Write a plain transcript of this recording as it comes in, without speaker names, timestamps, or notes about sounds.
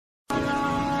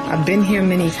I've been here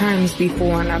many times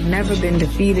before and I've never been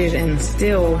defeated, and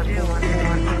still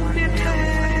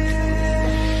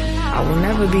I will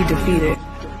never be defeated.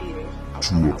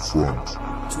 Two up front.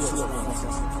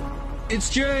 It's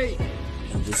Jay.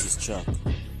 And this is Chuck.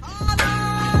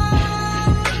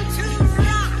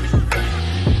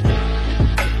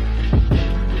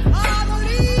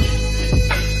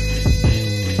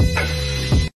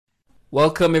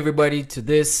 Welcome everybody to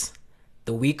this,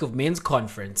 the week of men's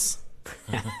conference.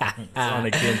 It's on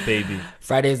again, baby.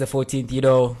 Friday is the 14th. You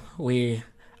know, we're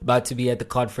about to be at the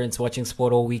conference, watching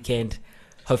sport all weekend.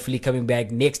 Hopefully coming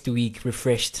back next week,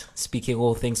 refreshed, speaking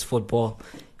all things football.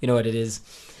 You know what it is.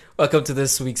 Welcome to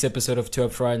this week's episode of Two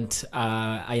Up Front.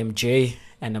 I am Jay,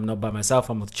 and I'm not by myself.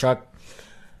 I'm with Chuck.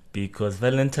 Because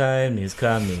Valentine is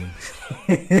coming.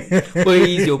 Where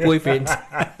is your boyfriend?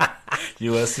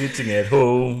 You are sitting at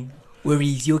home. Where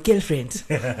is your girlfriend?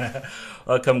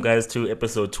 Welcome, guys, to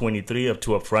episode 23 of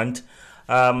Two Up Front.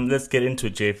 Let's get into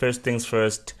it, Jay. First things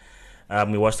first,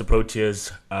 we watched the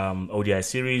Proteas ODI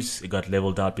series. It got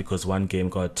leveled out because one game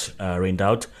got rained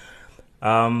out.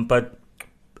 But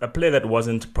a player that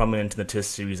wasn't prominent in the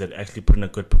Test series that actually put in a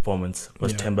good performance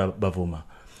was Temba Bavuma.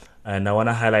 And I want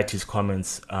to highlight his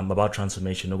comments about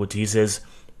transformation. He says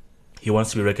he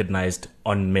wants to be recognized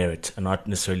on merit and not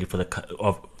necessarily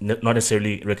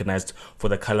recognized for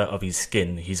the color of his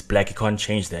skin. He's black, he can't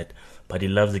change that, but he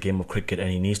loves the game of cricket and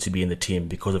he needs to be in the team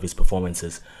because of his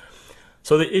performances.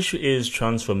 So the issue is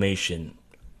transformation.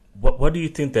 What do you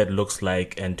think that looks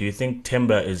like, and do you think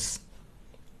Temba is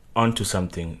onto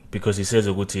something? Because he says,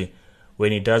 Oguti,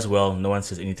 when he does well, no one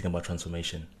says anything about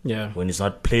transformation. Yeah. When he's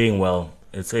not playing well,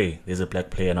 it's, hey, there's a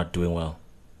black player not doing well.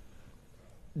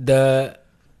 The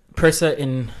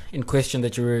person in question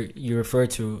that you refer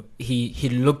to, he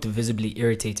looked visibly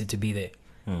irritated to be there,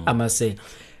 I must say.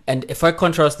 And if I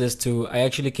contrast this to, I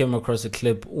actually came across a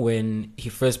clip when he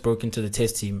first broke into the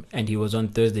Test team and he was on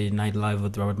Thursday Night Live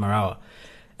with Robert Marawa.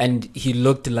 And he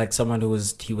looked like someone who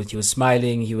was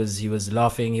smiling, he was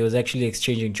laughing, he was actually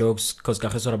exchanging jokes because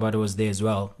Kagiso Rabada was there as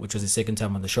well, which was his second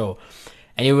time on the show.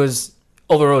 And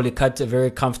he cut a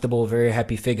very comfortable, very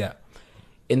happy figure.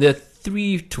 In the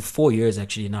 3 to 4 years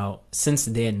actually now, since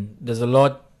then, there's a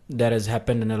lot that has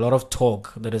happened and a lot of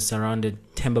talk that has surrounded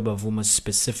Temba Bavuma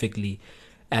specifically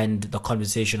and the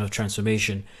conversation of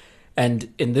transformation.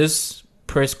 And in this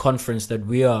press conference that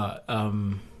we are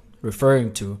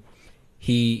referring to,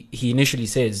 he initially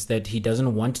says that he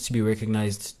doesn't want to be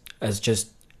recognized as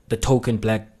just the token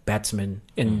black batsman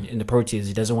in the Proteas.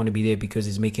 He doesn't want to be there because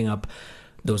he's making up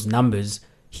those numbers.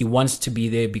 He wants to be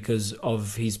there because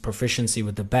of his proficiency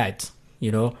with the bat,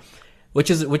 you know,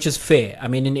 which is fair. I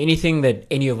mean, in anything that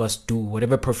any of us do,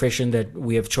 whatever profession that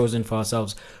we have chosen for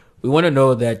ourselves, we want to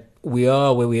know that we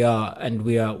are where we are and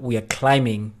we are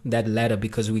climbing that ladder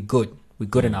because we're good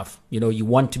enough. You know, you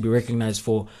want to be recognized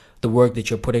for the work that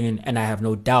you're putting in, and I have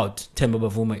no doubt Temba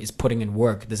Bavuma is putting in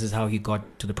work. This is how he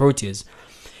got to the Proteas.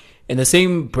 In the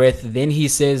same breath, then he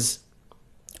says,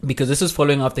 because this is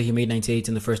following after he made 98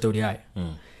 in the first ODI,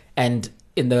 and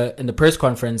in the press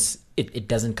conference, it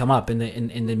doesn't come up in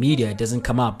the media. It doesn't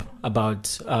come up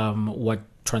about what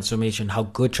transformation, how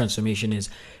good transformation is.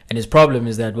 And his problem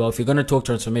is that, well, if you're going to talk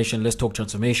transformation, let's talk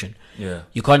transformation. Yeah,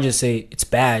 you can't just say it's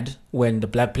bad when the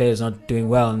black player is not doing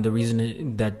well, and the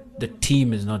reason that the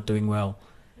team is not doing well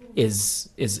is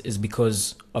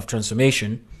because of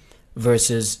transformation.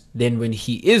 Versus then when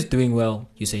he is doing well,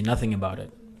 you say nothing about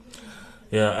it.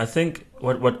 Yeah, I think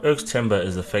what irks Temba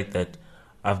is the fact that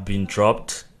I've been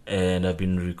dropped and I've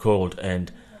been recalled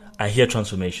and I hear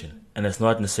transformation. And it's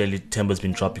not necessarily Temba's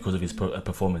been dropped because of his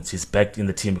performance. He's back in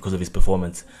the team because of his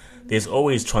performance. There's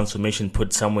always transformation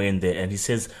put somewhere in there. And he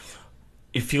says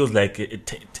it feels like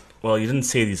well, he didn't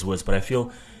say these words, but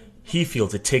he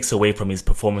feels it takes away from his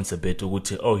performance a bit.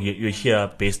 Oh, you're here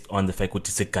based on the fact that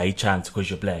it's a guy chance because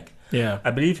you're black. Yeah,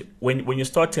 I believe when you're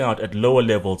starting out at lower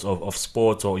levels of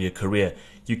sports or your career,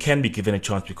 you can be given a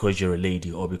chance because you're a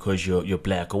lady or because you're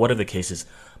black or whatever the case is.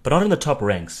 But not in the top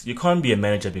ranks. You can't be a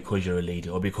manager because you're a lady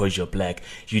or because you're black.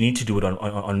 You need to do it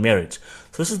on merit.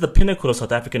 So this is the pinnacle of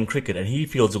South African cricket, and he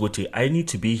feels, I need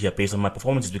to be here based on my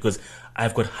performances because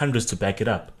I've got hundreds to back it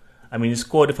up. I mean, he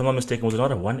scored, if I'm not mistaken, was it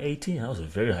not a 180? That was a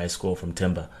very high score from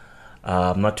Temba.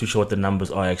 I'm not too sure what the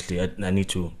numbers are actually. I need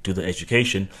to do the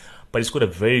education. But he scored a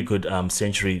very good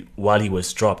century while he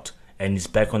was dropped, and he's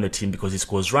back on the team because he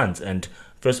scores runs. And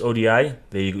first ODI,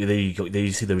 there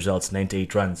you see the results,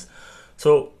 98 runs.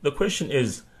 So the question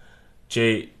is,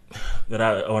 Jay, that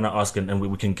I want to ask and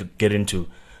we can get into,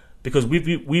 because we've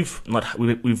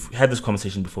had this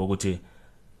conversation before, Guti.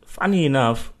 Funny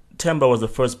enough, Temba was the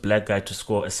first black guy to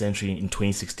score a century in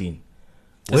 2016.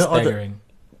 That's staggering.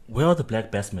 Where are the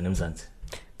black batsmen, Mzansi?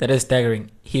 That is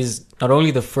staggering. He's not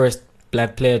only the first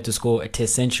black player to score a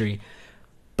test century,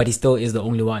 but he still is the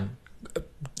only one.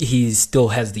 He still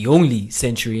has the only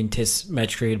century in test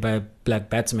match created by a black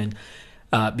batsman,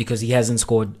 because he hasn't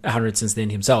scored 100 since then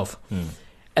himself.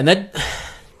 And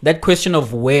that question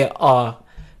of where are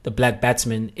the black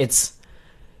batsmen, it's,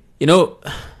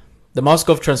 the mask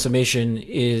of transformation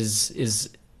is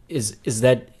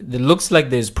that it looks like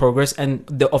there's progress, and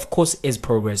there of course is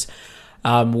progress.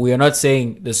 We are not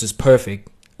saying this is perfect,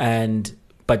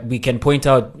 but we can point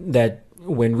out that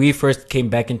when we first came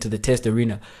back into the test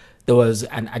arena, there was,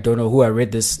 and I don't know who I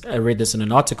read this in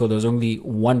an article, there was only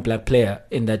one black player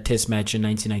in that test match in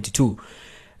 1992.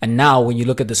 And now when you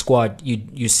look at the squad,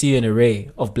 you see an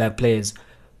array of black players.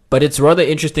 But it's rather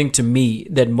interesting to me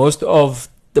that most of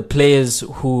the players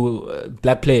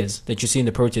black players that you see in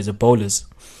the Proteas are bowlers.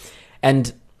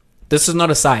 And this is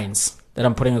not a science that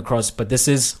I'm putting across, but this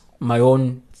is my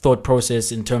own thought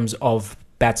process in terms of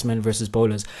batsmen versus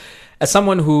bowlers. As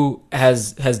someone who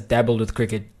has dabbled with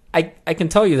cricket, I can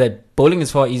tell you that bowling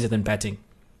is far easier than batting.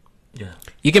 Yeah.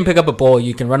 You can pick up a ball,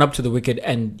 you can run up to the wicket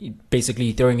and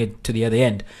basically throwing it to the other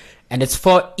end. And it's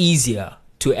far easier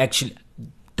to actually,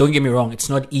 don't get me wrong, it's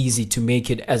not easy to make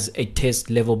it as a test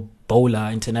level bowler,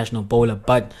 international bowler,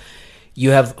 but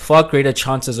you have far greater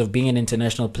chances of being an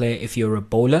international player if you're a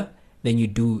bowler than you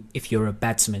do if you're a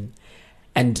batsman.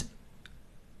 And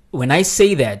when I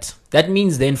say that, that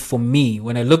means then for me,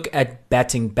 when I look at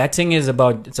batting is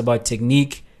about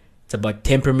technique, it's about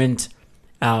temperament,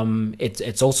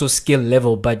 it's also skill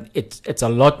level, but it's a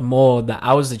lot more the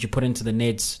hours that you put into the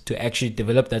nets to actually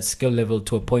develop that skill level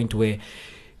to a point where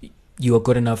you are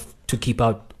good enough to keep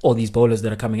out all these bowlers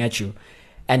that are coming at you.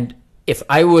 And if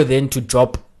I were then to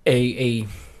drop a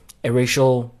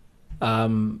racial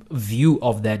view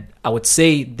of that, I would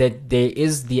say that there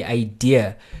is the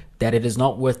idea that it is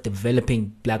not worth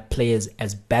developing black players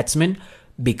as batsmen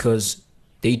because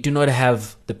they do not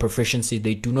have the proficiency,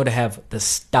 they do not have the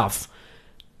stuff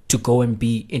to go and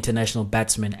be international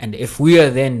batsmen. And if we are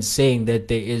then saying that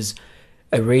there is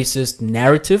a racist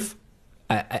narrative,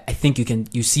 I think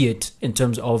you see it in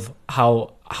terms of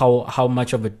how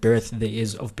much of a dearth there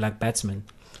is of black batsmen.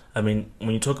 I mean,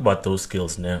 when you talk about those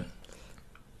skills now,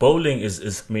 bowling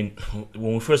is I mean,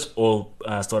 when we first all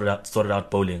started out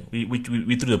bowling, we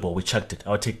threw the ball, we chucked it.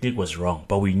 Our technique was wrong,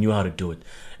 but we knew how to do it.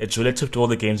 It's relative to all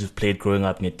the games we've played growing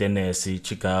up, Tennessee,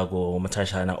 Chicago,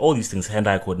 Matashana, all these things,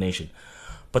 hand-eye coordination.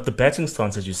 But the batting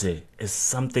stance, as you say, is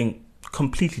something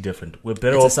completely different. We're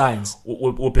better It's off a science.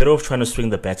 We're better off trying to swing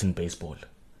the bat in baseball.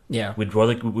 Yeah. We'd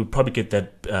probably get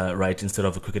that right instead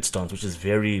of a cricket stance, which is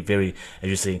very, very, as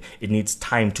you're saying, it needs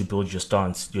time to build your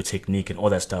stance, your technique, and all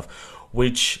that stuff,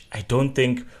 which I don't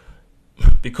think,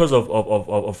 because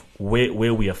of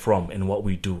where we are from and what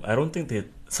we do, I don't think that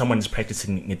someone is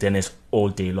practicing tennis all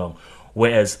day long.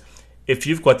 Whereas, if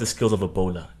you've got the skills of a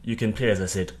bowler, you can play, as I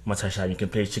said, Matasha, you can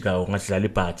play Chicago,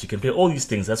 you can play all these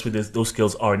things. That's where those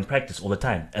skills are in practice all the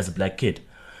time as a black kid.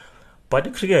 But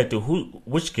in cricket,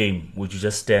 which game would you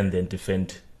just stand there and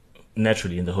defend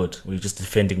naturally in the hood, where you're just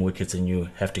defending wickets and you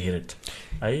have to hit it?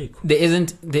 There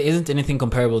isn't anything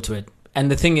comparable to it. And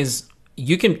the thing is,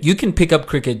 you can pick up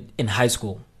cricket in high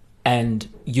school, and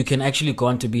you can actually go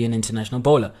on to be an international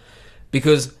bowler,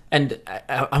 because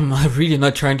I'm really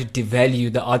not trying to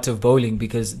devalue the art of bowling,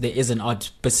 because there is an art,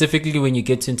 specifically when you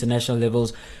get to international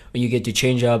levels, when you get to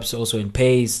change ups, also in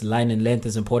pace, line and length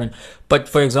is important. But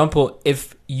for example,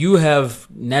 if you have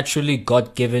naturally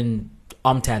God-given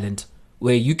arm talent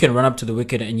where you can run up to the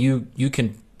wicket and you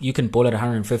can bowl at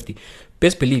 150,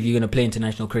 best believe you're going to play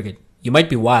international cricket. You might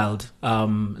be wild,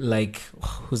 like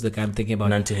who's the guy I'm thinking about?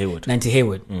 Nanti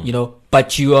Hayward,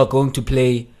 but you are going to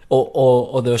play,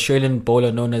 or the Australian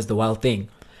bowler known as the Wild Thing.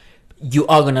 You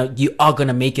are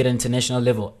gonna make it at international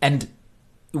level. And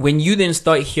when you then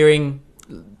start hearing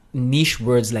niche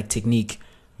words like technique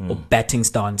or batting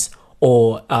stance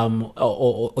or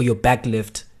your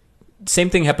backlift,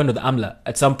 same thing happened with Amla.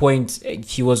 At some point,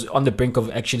 he was on the brink of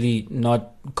actually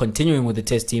not continuing with the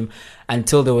test team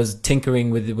until there was tinkering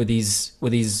with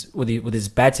his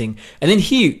batting, and then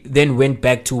he went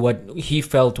back to what he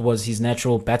felt was his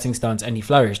natural batting stance, and he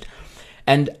flourished.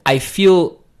 And I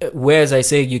feel, whereas I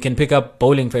say you can pick up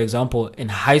bowling, for example, in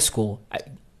high school,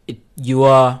 it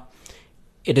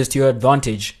is to your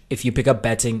advantage if you pick up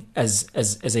batting as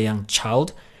a young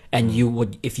child. And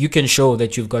if you can show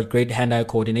that you've got great hand-eye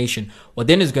coordination, what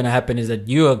then is going to happen is that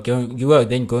you are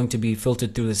then going to be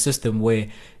filtered through the system where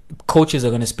coaches are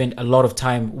going to spend a lot of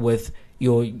time with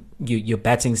your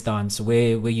batting stance,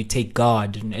 where you take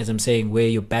guard, and as I'm saying, where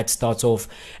your bat starts off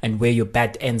and where your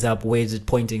bat ends up. Where is it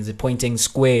pointing? Is it pointing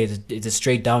square? Is it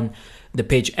straight down the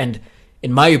pitch? And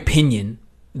in my opinion,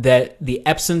 that the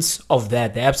absence of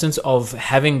that, the absence of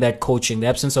having that coaching, the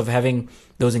absence of having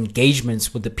those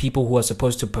engagements with the people who are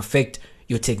supposed to perfect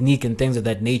your technique and things of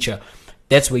that nature,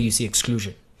 that's where you see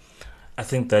exclusion. I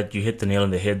think that you hit the nail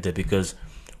on the head there, because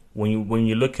when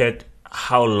you look at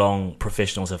how long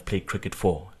professionals have played cricket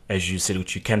for, as you said,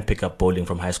 which you can pick up bowling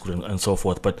from high school and so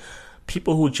forth, but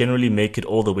people who generally make it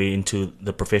all the way into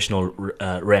the professional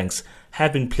ranks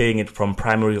have been playing it from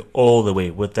primary all the way,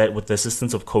 with the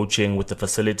assistance of coaching, with the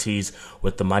facilities,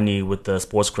 with the money, with the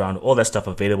sports ground, all that stuff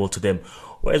available to them.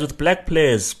 Whereas with black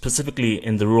players, specifically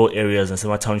in the rural areas and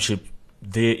Sema Township,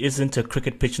 there isn't a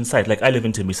cricket pitch in sight. Like, I live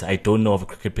in Tembisa, I don't know of a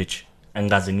cricket pitch.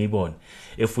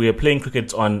 If we are playing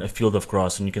cricket on a field of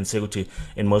grass, and you can say, okay,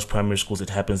 in most primary schools it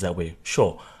happens that way,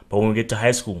 sure. But when we get to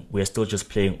high school, we are still just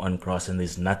playing on grass, and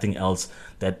there's nothing else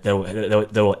that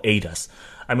will aid us.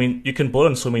 I mean, you can bowl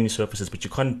on so many surfaces, but you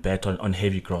can't bat on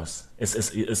heavy grass.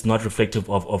 It's not reflective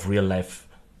of real life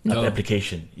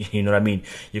application. You know what I mean?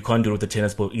 You can't do it with the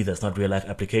tennis ball either. It's not real life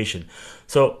application.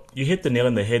 So you hit the nail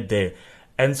on the head there.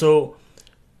 And so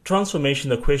transformation,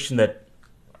 the question that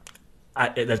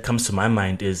comes to my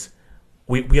mind is,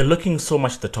 we are looking so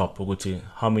much at the top, Uguti,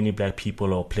 how many black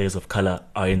people or players of color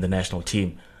are in the national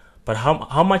team. But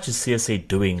how much is CSA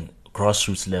doing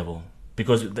grassroots level?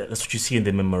 Because that's what you see in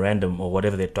the memorandum or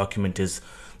whatever that document is,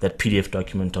 that PDF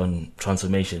document on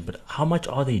transformation. But how much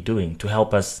are they doing to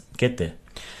help us get there?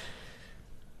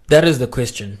 That is the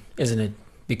question, isn't it?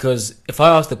 Because if I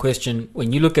ask the question,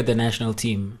 when you look at the national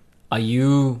team, are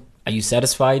you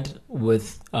satisfied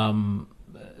with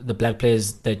the black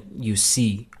players that you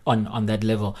see on that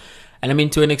level? And I mean,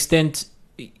 to an extent,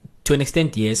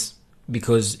 yes,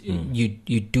 because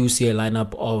you do see a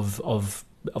lineup of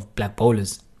black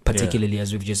bowlers, particularly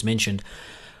as we've just mentioned.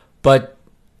 But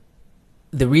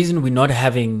the reason we're not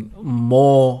having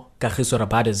more Kagiso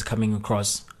Rabadas coming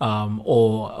across,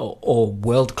 or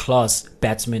world class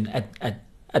batsmen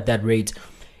at that rate,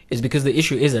 is because the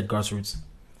issue is at grassroots.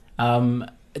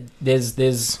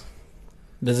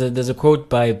 There's a quote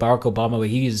by Barack Obama where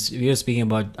he was speaking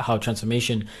about how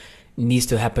transformation needs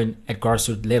to happen at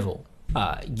grassroots level.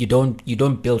 You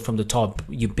don't build from the top,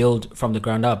 you build from the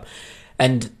ground up.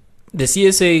 And the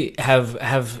CSA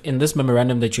have in this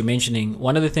memorandum that you're mentioning,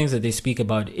 one of the things that they speak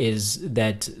about is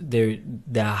that there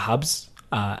are hubs,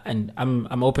 and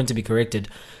I'm open to be corrected.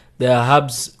 There are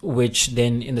hubs which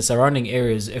then in the surrounding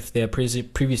areas, if they're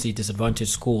previously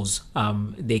disadvantaged schools,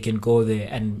 they can go there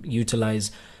and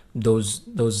utilize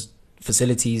those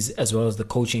facilities as well as the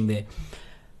coaching there.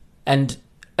 And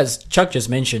as Chuck just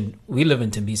mentioned, we live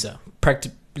in Tembisa.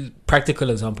 Practical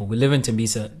example, we live in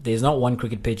Tembisa. There's not one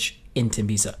cricket pitch in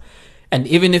Tembisa. And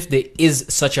even if there is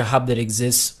such a hub that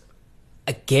exists,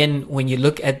 again, when you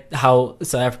look at how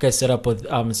South Africa is set up with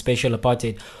spatial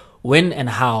apartheid, when and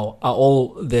how are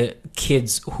all the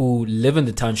kids who live in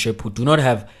the township who do not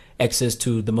have access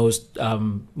to the most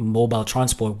mobile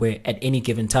transport, where at any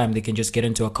given time they can just get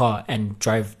into a car and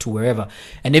drive to wherever?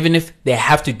 And even if they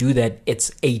have to do that,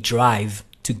 it's a drive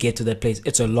to get to that place.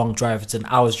 It's a long drive. It's an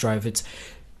hour's drive. It's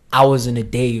hours in a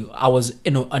day, hours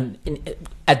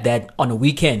at that on a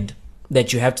weekend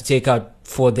that you have to take out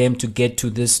for them to get to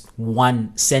this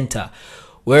one center.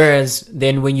 Whereas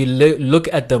then when you look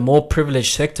at the more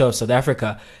privileged sector of South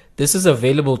Africa, this is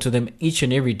available to them each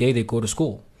and every day they go to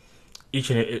school.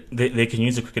 They can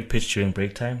use the cricket pitch during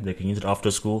break time, they can use it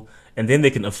after school, and then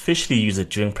they can officially use it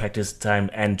during practice time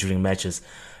and during matches.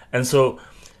 And so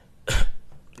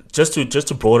just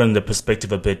to broaden the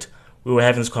perspective a bit, we were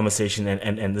having this conversation,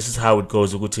 and this is how it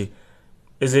goes, Uguti.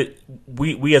 Is it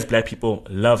we as black people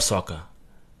love soccer,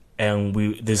 and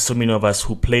there's so many of us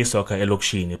who play soccer at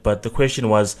Lokshini. But the question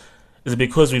was, is it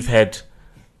because we've had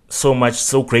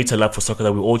so great a love for soccer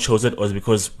that we all chose it, or is it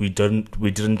because we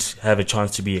didn't have a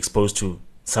chance to be exposed to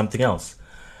something else?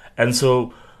 And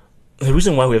so the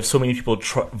reason why we have so many people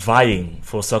vying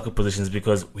for soccer positions is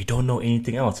because we don't know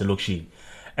anything else at Lokshini.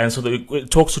 And so it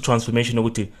talks to transformation,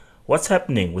 Uguti. What's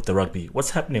happening with the rugby?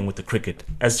 What's happening with the cricket?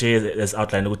 As Jay has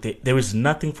outlined, there is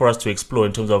nothing for us to explore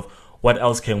in terms of what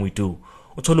else can we do.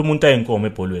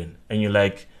 And you're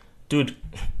like, dude,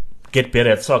 get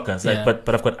better at soccer. It's like, but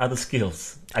I've got other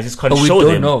skills. I just can't show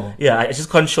them. Know. Yeah, I just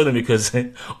can't show them because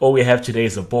all we have today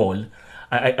is a ball.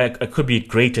 I could be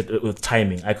great with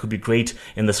timing. I could be great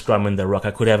in the scrum and the rock.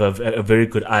 I could have a very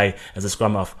good eye as a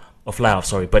scrum or fly off.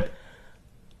 Sorry, but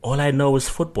all I know is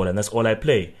football, and that's all I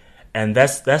play. And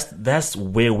that's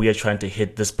where we are trying to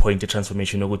hit this point of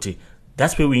transformation.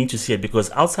 That's where we need to see it,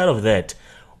 because outside of that,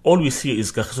 all we see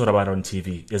is Kagiso Rabada on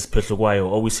TV, is Petlogwayo,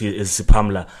 all we see is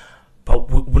Sipamla.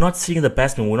 But we're not seeing the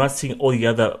batsmen, we're not seeing all the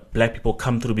other black people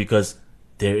come through, because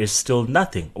there is still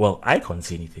nothing. Well, I can't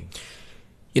see anything.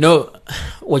 You know,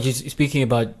 what you're speaking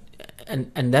about,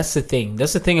 and that's the thing.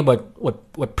 That's the thing about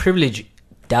what privilege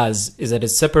does, is that it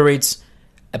separates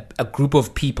a group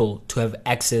of people to have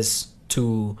access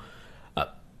to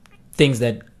things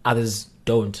that others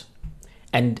don't.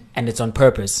 And it's on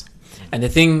purpose. And the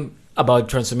thing about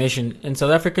transformation in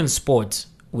South African sport,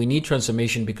 we need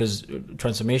transformation because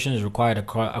transformation is required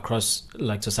across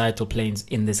like societal planes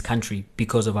in this country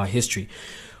because of our history.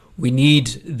 We need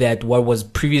that what was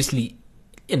previously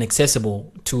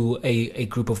inaccessible to a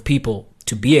group of people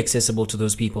to be accessible to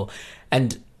those people.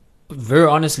 And very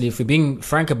honestly, if we're being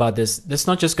frank about this, that's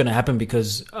not just going to happen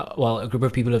because, a group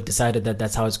of people have decided that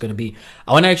that's how it's going to be.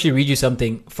 I want to actually read you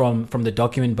something from the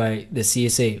document by the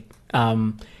CSA.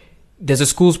 There's a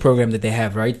schools program that they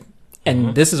have, right?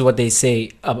 And this is what they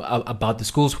say about the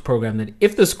schools program, that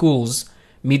if the schools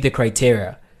meet the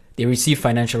criteria, they receive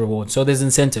financial reward. So there's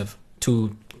incentive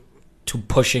to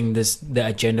pushing the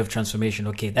agenda of transformation.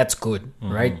 Okay, that's good,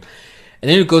 right? And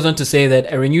then it goes on to say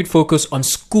that a renewed focus on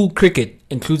school cricket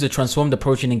includes a transformed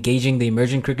approach in engaging the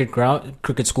emerging cricket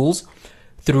schools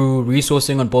through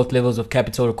resourcing on both levels of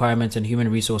capital requirements and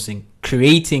human resourcing,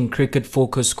 creating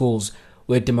cricket-focused schools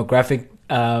where demographic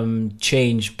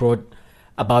change brought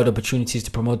about opportunities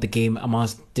to promote the game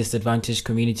amongst disadvantaged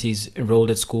communities enrolled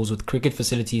at schools with cricket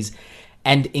facilities,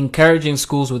 and encouraging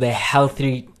schools with a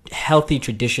healthy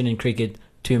tradition in cricket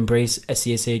to embrace a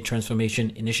CSA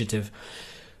transformation initiative.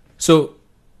 So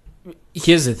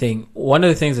here's the thing. One of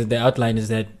the things that they outline is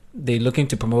that they're looking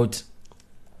to promote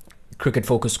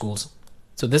cricket-focused schools.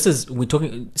 So this is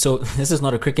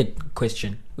not a cricket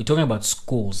question. We're talking about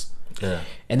schools. Yeah.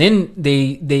 And then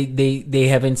they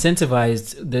have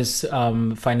incentivized this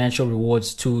financial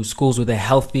rewards to schools with a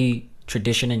healthy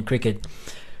tradition in cricket.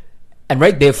 And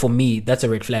right there, for me, that's a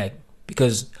red flag,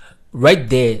 because right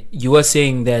there you are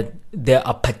saying that there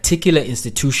are particular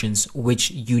institutions which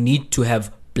you need to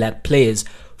have black players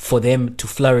for them to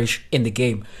flourish in the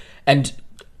game. And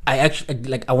I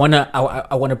actually I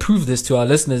wanna prove this to our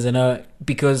listeners, and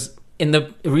because in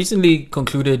the recently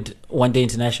concluded One Day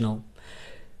International,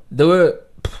 there were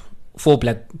 4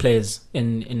 black players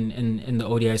in the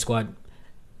ODI squad.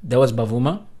 There was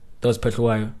Bavuma, there was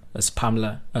Petluwayo, there was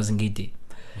Pamela, there was Ngiti.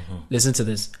 Listen to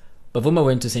this. Bavuma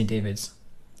went to St. David's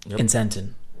in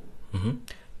Sandton.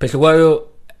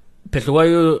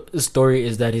 Petluwayo's story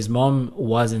is that his mom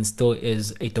was and still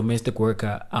is a domestic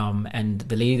worker, and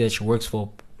the lady that she works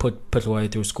for put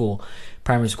Petluwayo through school,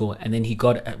 primary school, and then he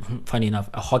got, funny enough,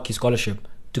 a hockey scholarship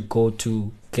to go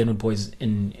to Glenwood Boys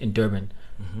in Durban.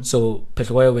 So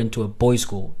Petluwayo went to a boys'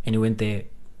 school, and he went there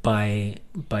by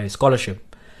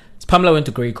scholarship. So Pamela went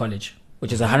to Grey College,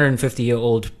 which is a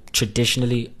 150-year-old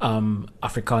traditionally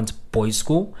Afrikaans boys'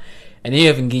 school, and then you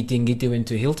have Ngiti went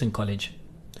to Hilton College,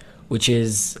 which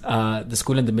is the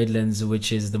school in the Midlands,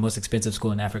 which is the most expensive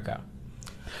school in Africa.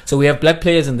 So we have black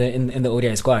players in the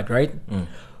ODI squad, right?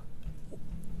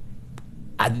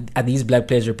 Are these black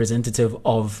players representative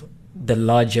of the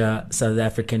larger South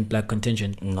African black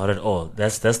contingent? Not at all.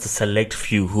 That's the select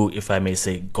few who, if I may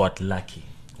say, got lucky.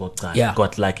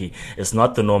 Got lucky. It's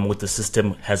not the norm. What the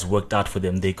system has worked out for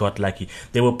them, they got lucky.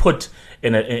 They were put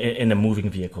in a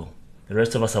moving vehicle. The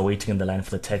rest of us are waiting in the line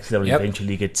for the taxi that will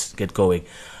eventually get going.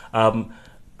 I'm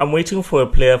waiting for a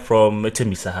player from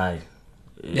Temba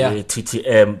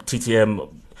Bavuma, TTM,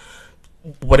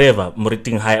 whatever,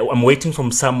 Muriting High. I'm waiting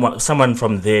from someone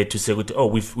from there to say, oh,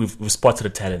 we've spotted a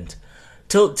talent.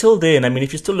 Till then, I mean,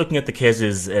 if you're still looking at the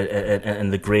Kezes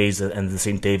and the Greys and the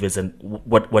St. Davids and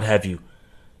what have you,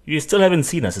 you still haven't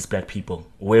seen us as black people,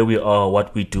 where we are,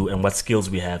 what we do, and what skills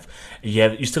we have.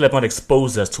 You still have not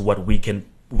exposed us to what we can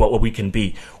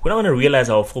be. We're not going to realize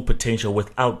our full potential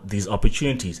without these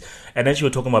opportunities. And as you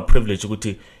were talking about privilege,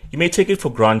 you may take it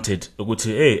for granted.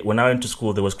 Hey, when I went to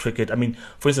school, there was cricket. I mean,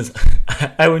 for instance,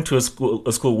 I went to a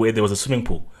school where there was a swimming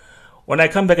pool. When I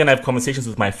come back and I have conversations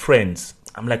with my friends,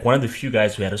 I'm like one of the few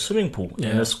guys who had a swimming pool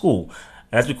in a school.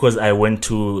 And that's because I went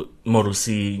to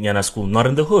Morusi Nyana school, not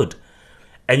in the hood.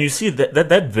 And you see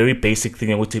that very basic thing,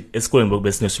 it's going to be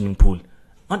a swimming pool.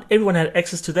 Not everyone had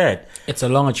access to that. It's a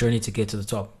longer journey to get to the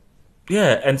top.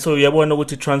 Yeah, and so want to go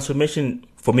to transformation.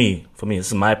 For me, this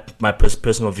is my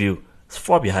personal view. It's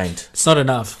far behind. It's not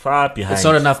enough. Far behind. It's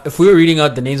not enough. If we were reading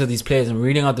out the names of these players and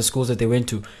reading out the schools that they went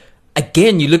to,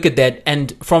 again, you look at that,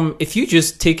 and if you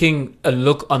just taking a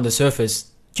look on the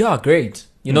surface, great.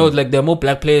 Like there are more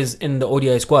black players in the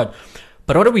ODI squad.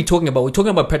 But what are we talking about? We're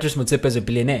talking about Patrice Motsepe as a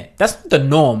billionaire. That's not the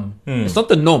norm. It's not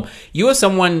the norm. You are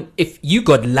someone, if you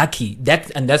got lucky,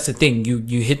 that's the thing.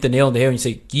 You hit the nail on the head and you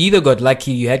say, you either got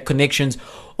lucky, you had connections,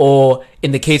 or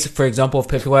in the case, for example, of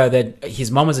Pepiwaya, that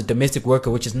his mom was a domestic worker,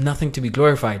 which is nothing to be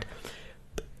glorified.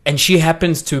 And she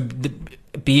happens to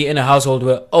be in a household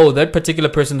where, that particular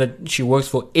person that she works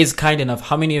for is kind enough.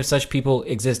 How many of such people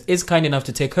exist? Is kind enough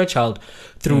to take her child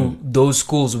through those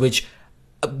schools, which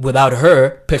without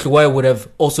her, Pepiwaya would have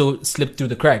also slipped through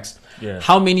the cracks. Yeah.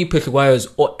 How many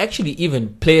Pepiwayas, or actually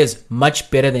even players much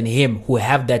better than him who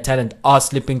have that talent, are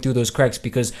slipping through those cracks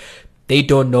because they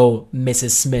don't know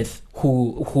Mrs. Smith,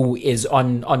 who is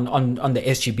on the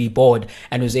SGB board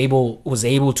and was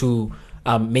able to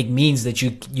make means that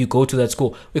you go to that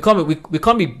school. We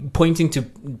can't be pointing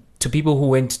to people who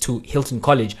went to Hilton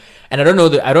College, and I don't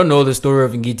know the story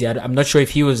of Ngidi. I'm not sure if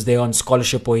he was there on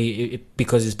scholarship or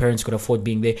because his parents could afford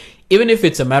being there. Even if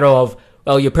it's a matter of,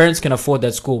 well, your parents can afford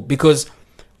that school, because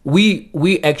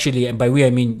we actually, and by we I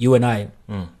mean you and I,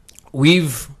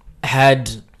 we've had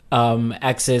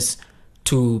access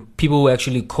to people who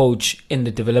actually coach in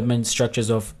the development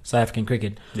structures of South African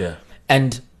cricket. Yeah.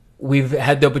 And we've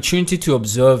had the opportunity to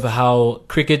observe how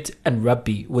cricket and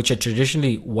rugby, which are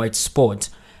traditionally white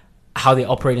sports, how they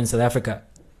operate in South Africa.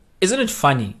 Isn't it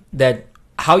funny that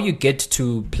how you get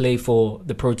to play for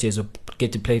the Proteas or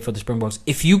get to play for the Springboks,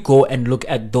 if you go and look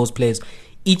at those players,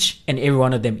 each and every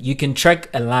one of them, you can track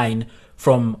a line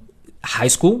from high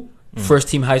school, first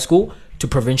team high school, to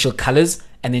provincial colours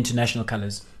and international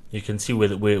colours. You can see where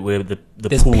the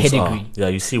There's pools pedigree. are. Yeah,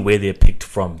 you see where they're picked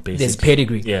from, basically. There's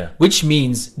pedigree. Yeah. Which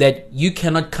means that you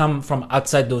cannot come from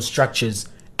outside those structures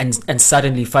and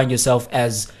suddenly find yourself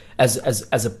as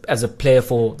a player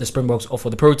for the Springboks or for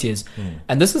the Proteas.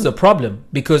 And this is a problem,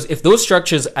 because if those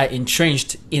structures are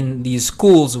entrenched in these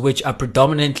schools which are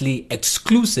predominantly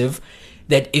exclusive,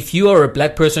 that if you are a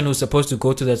black person who's supposed to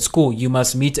go to that school, you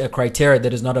must meet a criteria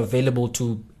that is not available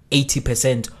to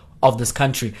 80% of this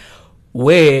country.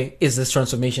 Where is this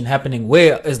transformation happening?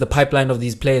 Where is the pipeline of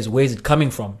these players? Where is it coming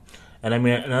from? And I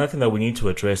mean, another thing that we need to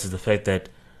address is the fact that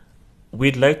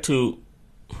we'd like to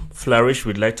flourish,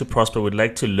 we'd like to prosper, we'd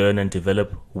like to learn and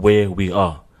develop where we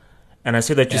are. And I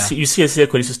say that you see a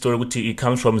Kolisi story, which he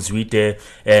comes from Zwide,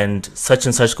 and such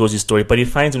goes his story, but he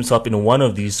finds himself in one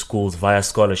of these schools via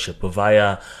scholarship or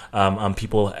via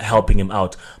people helping him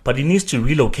out. But he needs to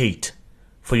relocate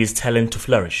for his talent to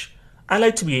flourish. I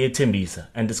like to be at Tembisa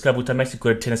and discover I'm actually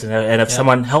good at tennis and have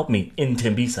someone help me in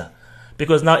Tembisa.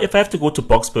 Because now if I have to go to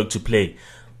Boksburg to play,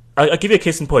 I'll give you a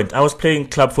case in point. I was playing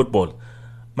club football.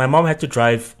 My mom had to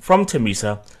drive from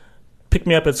Tembisa, pick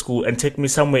me up at school and take me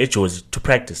somewhere at Jozi to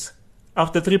practice.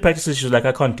 After 3 practices, she was like,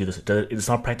 I can't do this. It's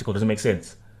not practical. It doesn't make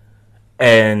sense.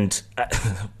 And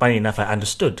funny enough, I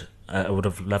understood. I would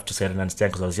have loved to say I didn't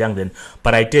understand because I was young then,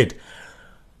 but I did.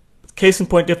 Case in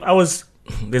point,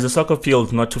 there's a soccer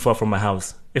field not too far from my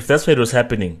house. If that's where it was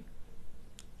happening,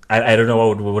 I don't know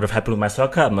what would have happened with my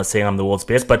soccer. I'm not saying I'm the world's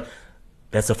best, but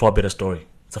that's a far better story.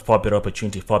 It's a far better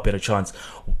opportunity, far better chance.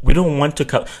 We don't want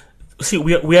to see.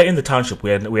 We are in the township.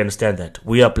 We understand that.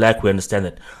 We are black. We understand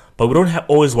that. But we don't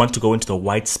always want to go into the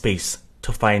white space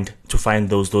to find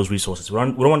those resources. We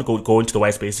don't want to go into the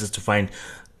white spaces to find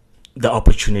the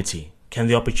opportunity. Can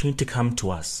the opportunity come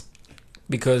to us?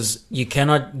 Because you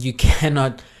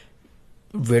cannot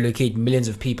relocate millions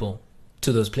of people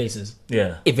to those places.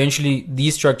 Yeah. Eventually,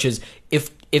 these structures,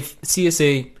 if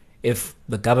CSA, if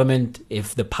the government,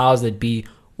 if the powers that be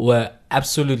were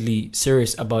absolutely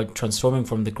serious about transforming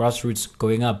from the grassroots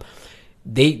going up,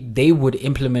 they would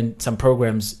implement some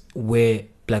programs where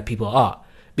black people are.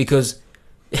 Because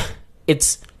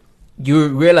you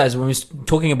realize when we're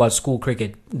talking about school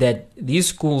cricket that these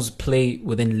schools play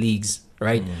within leagues,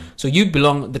 right? So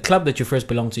the club that you first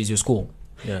belong to is your school.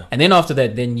 Yeah. And then after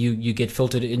that, then you get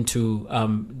filtered into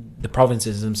the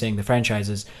provinces, I'm saying the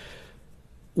franchises.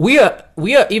 We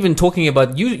are even talking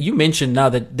about, you mentioned now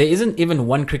that there isn't even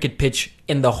one cricket pitch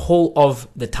in the whole of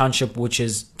the township, which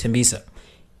is Tembisa.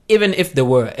 Even if there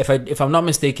were, if I'm not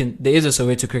mistaken, there is a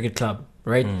Soweto cricket club,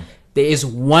 right? There is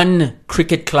one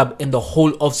cricket club in the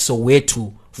whole of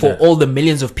Soweto for all the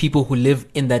millions of people who live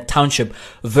in that township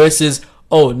versus,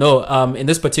 in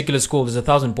this particular school, there's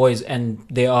 1,000 boys and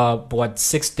there are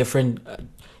 6 different,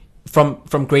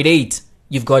 from grade 8,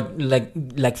 you've got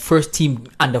like first team,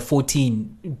 under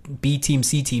 14, B team,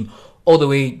 C team, all the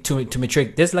way to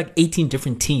matric. There's like 18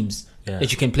 different teams that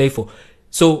you can play for.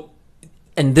 So,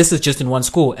 and this is just in one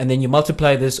school, and then you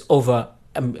multiply this over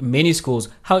many schools.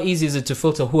 How easy is it to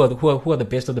filter who are the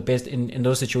best of the best in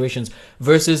those situations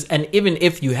versus, and even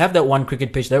if you have that one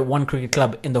cricket pitch, that one cricket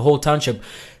club in the whole township,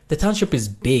 the township is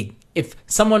big. if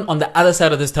someone on the other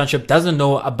side of this township doesn't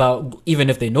know about, even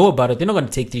if they know about it, they're not going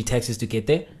to take 3 taxis to get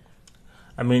there.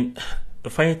 I mean, the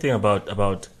funny thing about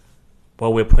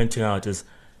what we're pointing out is,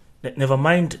 never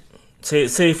mind.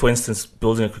 Say for instance,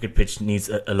 building a cricket pitch needs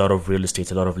a lot of real estate,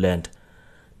 a lot of land.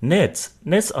 Nets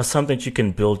are something that you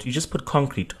can build. You just put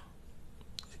concrete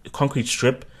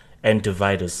strip and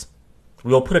dividers.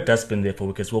 We'll put a dustbin there for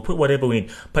wickets. We'll put whatever we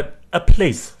need, but a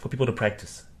place for people to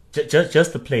practice.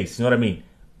 Just a place. You know what I mean?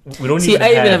 We don't See, I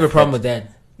even have a problem with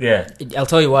that. Yeah, I'll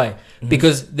tell you why.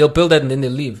 Because they'll build that and then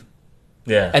they'll leave.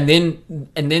 Yeah, and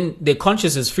then their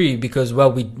conscience is free because,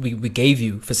 well, we gave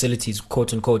you facilities,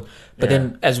 quote unquote. But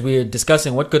then, as we're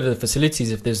discussing, what good are the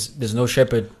facilities if there's no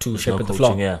shepherd to shepherd the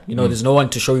flock? Yeah. There's no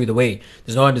one to show you the way.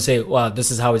 There's no one to say, wow,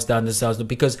 this is how it's done. This is how it's done.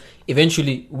 Because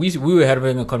eventually, we were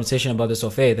having a conversation about this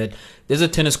off air, that there's a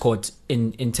tennis court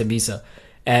in Tembisa,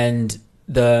 and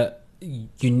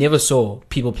you never saw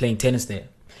people playing tennis there.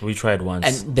 We tried once.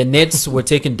 And the nets were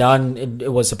taken down.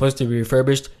 It was supposed to be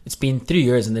refurbished. It's been 3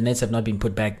 years and the nets have not been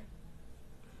put back.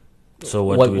 So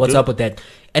what's up with that?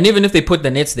 And even if they put the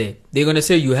nets there, they're going to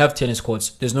say you have tennis courts.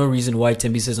 There's no reason why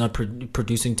Tembisa is not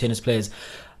producing tennis players.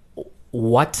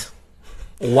 What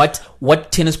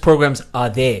tennis programs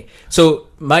are there? So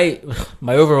my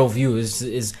overall view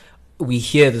is we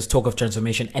hear this talk of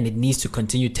transformation and it needs to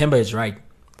continue. Temba is right.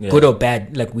 Yeah. Good or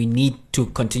bad, like, we need to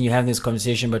continue having this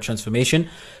conversation about transformation,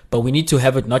 but we need to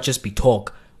have it not just be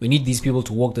talk. We need these people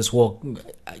to walk this walk.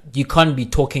 You can't be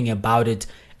talking about it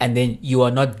and then you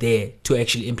are not there to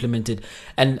actually implement it.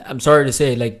 And I'm sorry to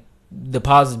say, like, the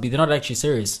powers that be, they're not actually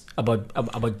serious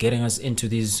about getting us into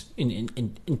these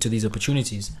into these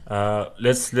opportunities.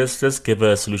 Let's give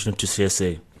a solution to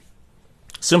CSA.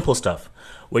 Simple stuff.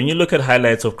 When you look at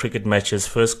highlights of cricket matches,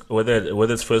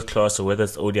 whether it's first class or whether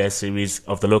it's ODI series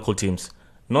of the local teams,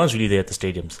 no one's really there at the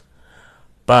stadiums.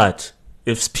 But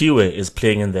if Spiwe is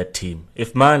playing in that team,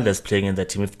 if Mandla is playing in that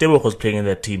team, if Tebogo is playing in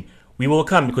that team, we will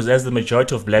come, because as the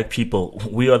majority of black people,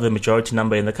 we are the majority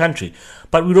number in the country.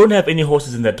 But we don't have any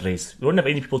horses in that race. We don't have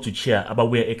any people to cheer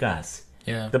about where Ekas.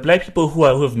 Yeah. The black people who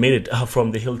have made it are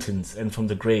from the Hiltons and from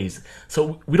the Greys.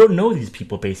 So we don't know these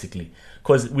people, basically,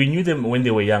 because we knew them when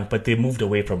they were young, but they moved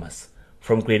away from us.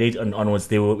 From grade 8 and onwards,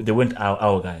 they weren't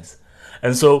our guys.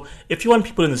 And so if you want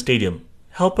people in the stadium,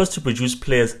 help us to produce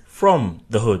players from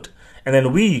the hood. And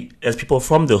then we, as people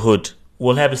from the hood,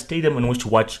 will have a stadium in which to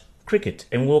watch cricket,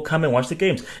 and we'll come and watch the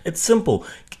games. It's simple.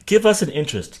 Give us an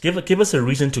interest. Give us a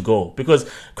reason to go. Because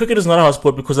cricket is not our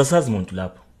sport, because asaz muntu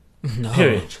lapho. No.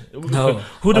 Period. No.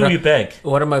 Who do we beg?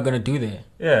 What am I going to do there?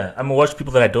 Yeah, I'm gonna watch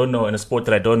people that I don't know in a sport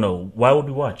that I don't know. Why would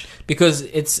we watch? Because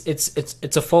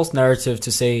it's a false narrative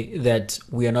to say that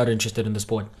we are not interested in the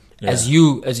sport. Yeah. As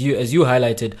you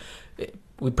highlighted,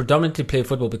 we predominantly play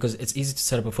football because it's easy to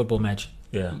set up a football match.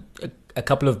 Yeah. A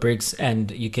couple of breaks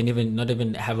and you can not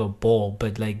even have a ball,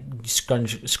 but like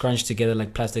scrunch together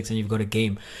like plastics and you've got a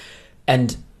game.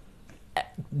 And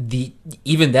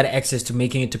even that access to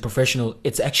making it to professional,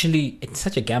 it's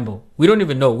such a gamble. We don't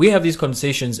even know. We have these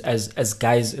conversations as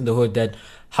guys in the hood that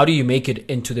how do you make it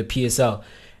into the PSL?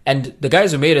 And the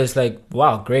guys who made us, like,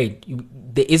 wow, great.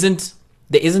 There isn't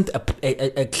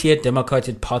a clear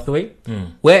demarcated pathway.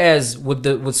 Whereas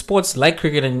with sports like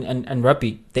cricket and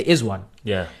rugby, there is one.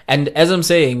 Yeah. And as I'm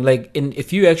saying, like,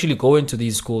 if you actually go into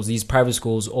these schools, these private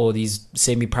schools or these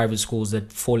semi-private schools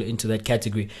that fall into that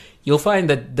category, you'll find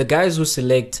that the guys who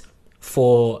select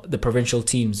for the provincial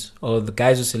teams or the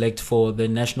guys who select for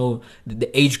the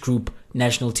age group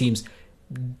national teams,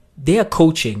 they are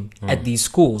coaching at these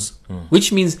schools,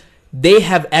 which means they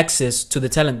have access to the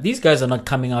talent. These guys are not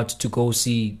coming out to go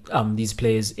see these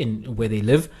players in where they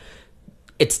live.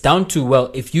 It's down to, well,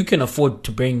 if you can afford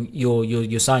to bring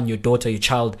your son, your daughter, your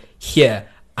child here,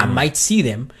 I might see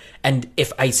them. And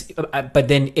if I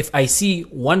see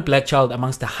one black child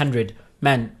amongst 100,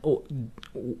 man,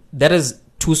 that is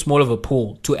too small of a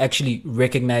pool to actually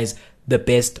recognize the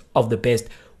best of the best.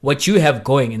 What you have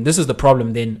going, and this is the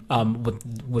problem then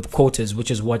with quotas, which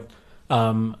is what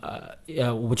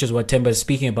Temba is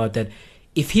speaking about, that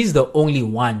if he's the only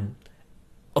one,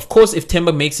 of course, if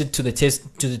Temba makes it to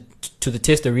the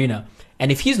test arena,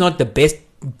 and if he's not the best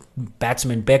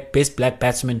black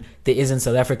batsman there is in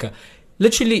South Africa,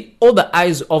 literally all the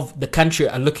eyes of the country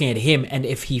are looking at him, and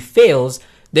if he fails,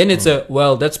 then it's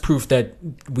that's proof that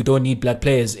we don't need black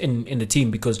players in the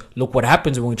team, because look what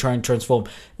happens when we try and transform.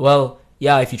 Well,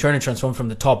 yeah, if you're trying to transform from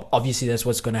the top, obviously that's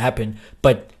what's going to happen.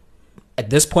 But at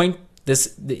this point,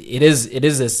 it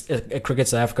is a cricket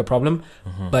South Africa problem,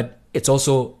 but it's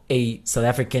also a South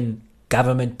African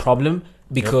government problem,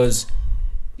 because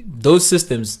those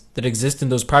systems that exist in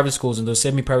those private schools and those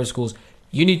semi-private schools,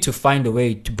 you need to find a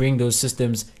way to bring those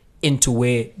systems into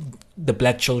where the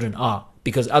black children are,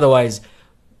 because otherwise,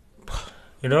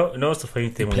 what's the funny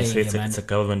thing when you say it's a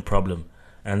government problem,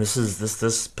 and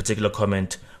this particular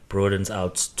comment broadens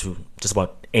out to just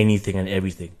about anything and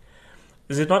everything.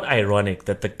 Is it not ironic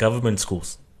that the government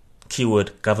schools,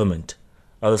 keyword government,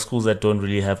 are the schools that don't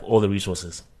really have all the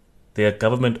resources? They are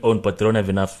government owned, but they don't have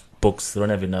enough books, they don't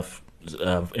have enough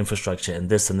infrastructure and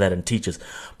this and that and teachers.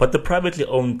 But the privately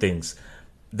owned things,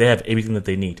 they have everything that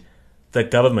they need. The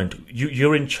government,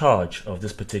 you're in charge of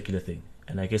this particular thing.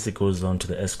 And I guess it goes on to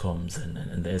the ESCOMs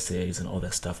and the SAAs and all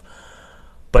that stuff.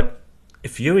 But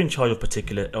if you're in charge of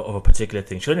a particular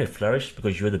thing, shouldn't it flourish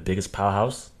because you're the biggest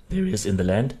powerhouse there is in the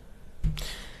land?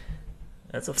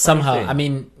 That's a somehow thing. I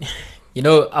mean,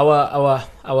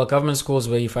 our government schools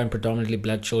where you find predominantly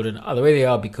black children are the way they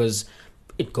are because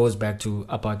it goes back to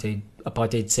apartheid.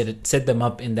 Apartheid set them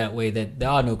up in that way that there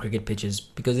are no cricket pitches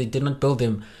because they did not build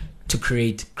them to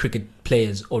create cricket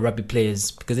players or rugby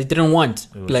players because they didn't want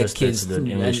black kids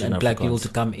and black people to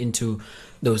come into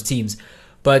those teams.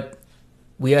 But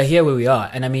we are here where we are,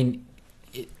 and I mean,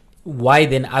 why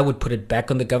then I would put it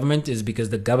back on the government is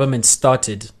because the government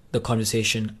started the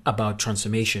conversation about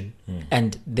transformation,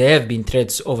 and there have been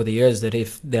threats over the years that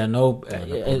if there are no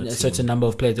a certain number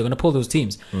of players, they're going to pull those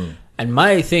teams. And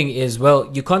my thing is,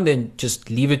 well, you can't then just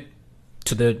leave it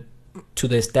to the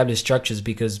established structures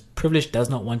because privilege does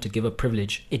not want to give up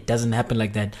privilege. It doesn't happen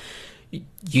like that.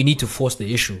 You need to force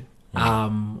the issue.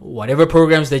 Whatever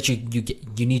programs that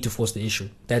you need to force the issue.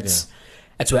 That's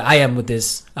where I am with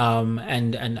this.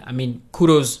 And I mean,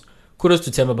 kudos to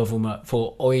Temba Bavuma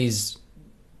for always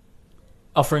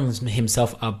offering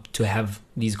himself up to have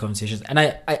these conversations. And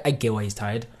I get why he's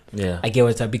tired. Yeah, I get why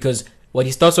he's tired because what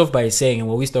he starts off by saying, and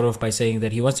what we start off by saying,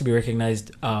 that he wants to be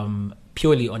recognized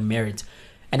purely on merit.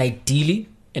 And ideally,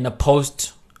 in a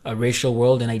post-racial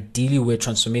world, and ideally where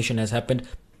transformation has happened,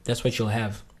 that's what you'll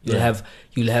have. You'll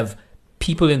have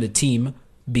people in the team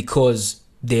because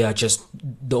they are just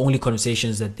the only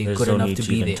conversations that they're good enough to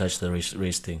be there. There's touch the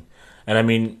race thing, and I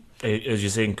mean, as you're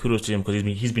saying, kudos to him because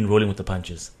he's been rolling with the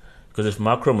punches. Because if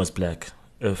Macron was black,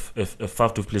 if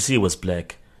Faf du Plessis was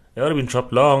black, they would have been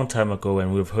dropped long time ago,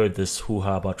 and we've heard this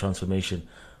hoo-ha about transformation.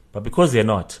 But because they're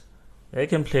not. They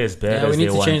can play as bad as they want. We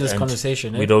need to change this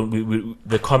conversation. We don't. We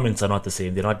the comments are not the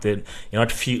same. You're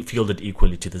not fielded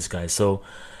equally to this guy. So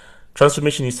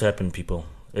transformation needs to happen, people.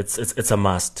 It's a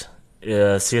must.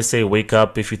 CSA, wake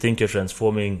up! If you think you're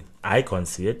transforming, I can't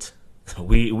see it.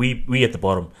 We at the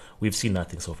bottom. We've seen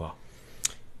nothing so far.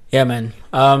 Yeah, man.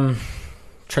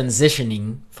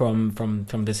 Transitioning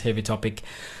from this heavy topic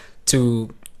to,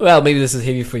 well, maybe this is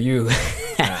heavy for you.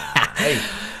 Hey.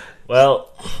 Well,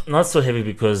 not so heavy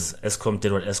because ESCOM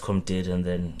did what ESCOM did, and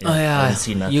then I didn't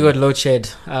see nothing. You got load shed.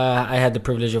 I had the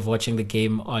privilege of watching the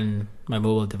game on my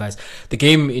mobile device. The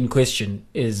game in question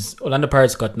is Orlando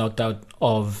Pirates got knocked out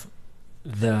of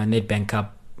the Nedbank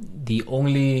Cup. The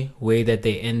only way that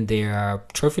they end their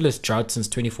trophyless drought since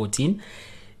 2014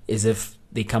 is if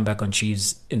they come back on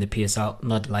cheese in the PSL.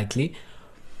 Not likely.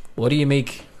 What do you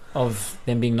make of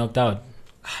them being knocked out,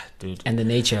 dude? And the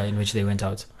nature in which they went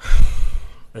out?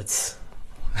 It's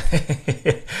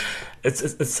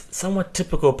somewhat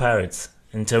typical Pirates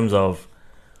in terms of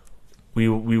we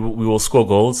will score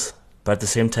goals, but at the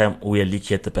same time we are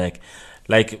leaky at the back.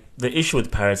 Like the issue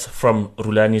with Pirates from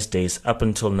Rulani's days up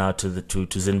until now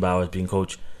to Zimbabwe being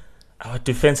coach, our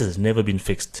defense has never been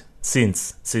fixed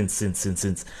since.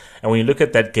 And when you look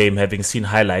at that game, having seen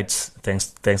highlights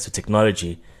thanks to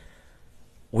technology,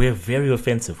 we're very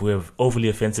offensive. We're an overly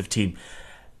offensive team.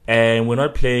 And we're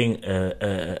not playing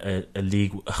a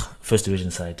league first division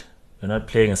side. We're not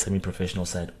playing a semi-professional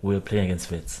side. We're playing against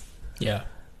vets. Yeah,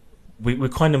 we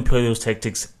can't employ those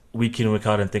tactics week in, week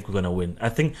out and think we're gonna win. I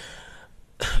think,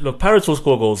 look, Pirates will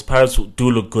score goals. Pirates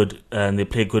do look good and they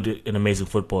play good and amazing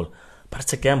football. But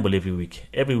it's a gamble every week.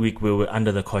 Every week we were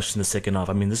under the cosh in the second half.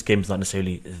 I mean, this game is not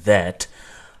necessarily that,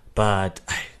 but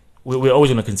we're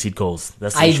always gonna concede goals.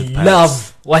 That's the issue with Pirates.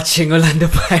 Love watching Orlando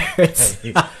Pirates.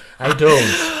 I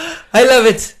don't. I love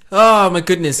it. Oh my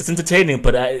goodness, it's entertaining,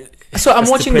 but I'm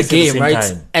watching the game, right?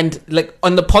 Time. And like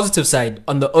on the positive side,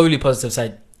 on the overly positive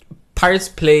side, Pirates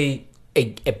play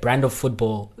a brand of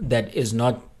football that is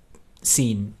not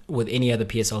seen with any other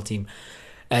PSL team.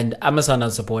 And I'm a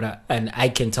Sundowns supporter, and I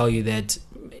can tell you that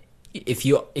if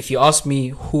you ask me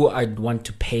who I'd want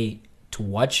to pay to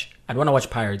watch, I'd want to watch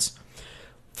Pirates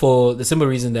for the simple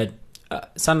reason that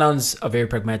Sundowns are very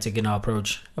pragmatic in our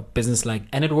approach, business-like,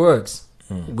 and it works.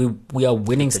 We are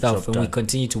winning stuff, and we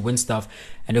continue to win stuff.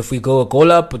 And if we go a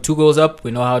goal up or 2 goals up,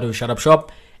 we know how to shut up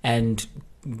shop and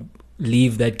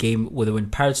leave that game with a win.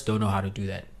 Pirates don't know how to do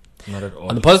that. Not at all.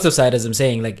 On the positive side, as I'm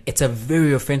saying, like, it's a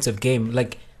very offensive game.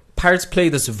 Like, Pirates play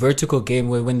this vertical game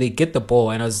where when they get the ball,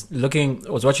 and I was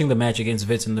watching the match against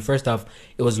Wits in the first half,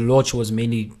 it was Lorch was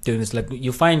mainly doing this. Like,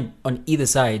 you find on either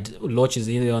side, Lorch is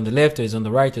either on the left or he's on the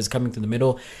right or he's coming to the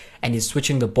middle and he's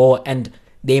switching the ball. And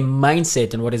their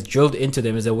mindset and what is drilled into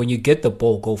them is that when you get the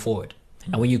ball, go forward.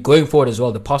 And when you're going forward as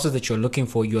well, the passes that you're looking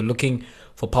for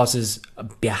passes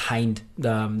behind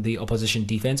the opposition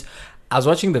defense. I was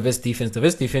watching the Wits defense. The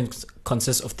Wits defense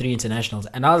consists of 3 internationals.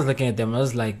 And I was looking at them and I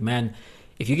was like, man,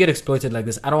 if you get exploited like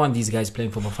this, I don't want these guys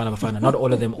playing for Bafana. Not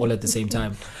all of them all at the same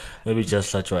time. Maybe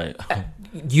just Slachwai.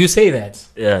 You say that.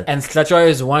 Yeah. And Slachwai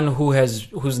is one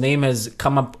whose name has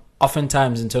come up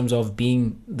oftentimes in terms of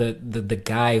being the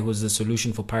guy who's the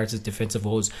solution for Pirates' defensive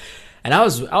woes. And I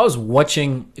was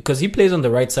watching, because he plays on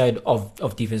the right side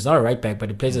of defense, not a right back, but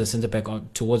he plays as a centre back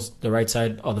towards the right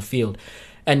side of the field.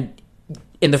 And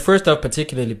in the first half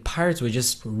particularly, Pirates were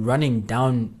just running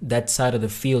down that side of the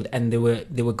field, and they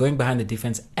were going behind the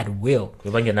defense at will.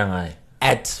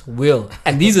 At will.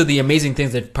 And these are the amazing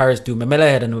things that Pirates do. Memela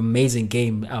had an amazing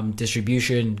game,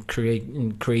 distribution,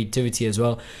 creativity as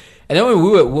well. And then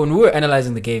when we were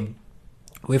analyzing the game,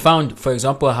 we found, for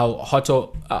example, how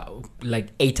Hoto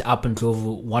ate up and drove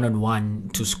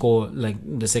 1-on-1 to score like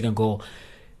the second goal,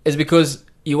 is because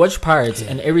you watch Pirates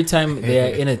and every time they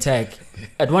are in attack,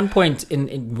 at one point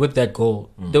in with that goal,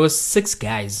 there was 6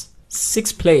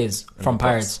 players from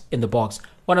Pirates in the box.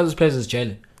 One of those players is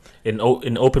Jelle. In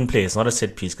open play, it's not a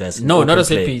set piece, guys. No, not a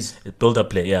play. set piece. It's build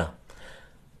up play, yeah.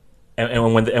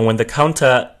 And when the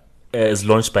counter is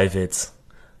launched by Wits,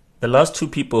 the last 2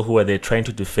 people who are there trying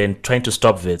to defend, trying to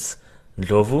stop Wits,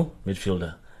 Ndlovu,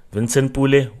 midfielder, Vincent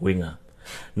Pule, winger.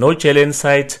 No Jelle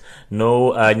inside,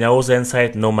 no Nyaoza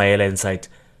inside, no Maela inside.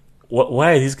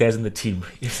 Why are these guys in the team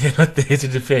if they're not there to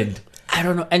defend? I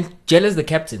don't know. And Jelle is the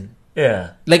captain.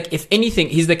 Yeah. Like, if anything,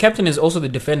 he's the captain, is also the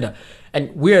defender.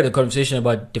 And we had a conversation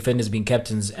about defenders being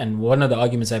captains. And one of the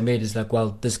arguments I made is like,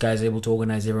 well, this guy's able to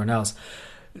organize everyone else.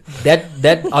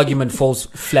 That argument falls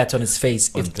flat on its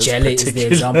face if Jelle is the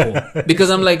example. Because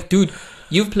I'm like, dude,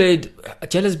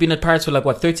 Jelle's been at Pirates for like,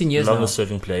 13 years now. Longest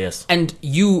serving player, yes. And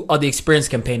you are the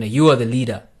experienced campaigner. You are the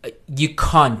leader. I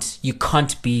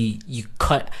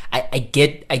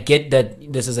get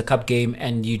that this is a cup game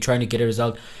and you're trying to get a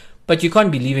result, but you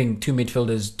can't be leaving 2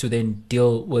 midfielders to then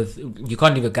deal with. You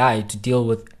can't leave a guy to deal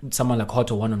with someone like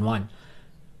Hoto 1-on-1.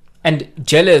 And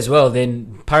Jelle as well.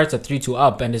 Then Pirates are 3-2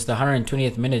 up, and it's the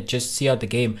 120th minute. Just see out the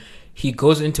game. He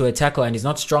goes into a tackle and he's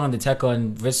not strong on the tackle,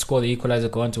 and Wits score the equalizer,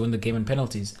 go on to win the game in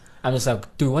penalties. I'm just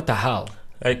like, dude, what the hell?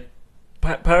 Like,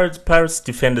 Pirates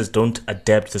defenders don't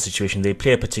adapt to the situation. They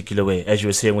play a particular way, as you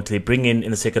were saying. When they bring in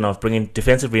the second half, bring in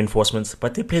defensive reinforcements,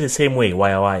 but they play the same way.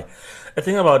 Why? I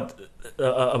think about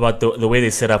the way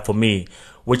they set up for me,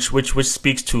 which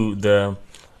speaks to the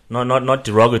not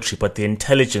derogatory, but the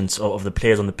intelligence of the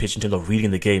players on the pitch in terms of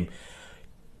reading the game.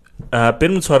 Ben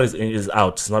Mutsuari is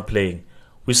out, is not playing.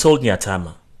 We sold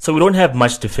Nyatama, so we don't have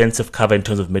much defensive cover in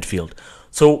terms of midfield.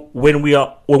 So when we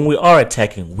are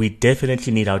attacking, we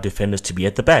definitely need our defenders to be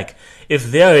at the back. If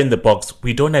they are in the box,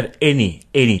 we don't have any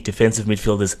defensive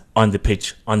midfielders on the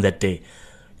pitch on that day.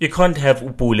 You can't have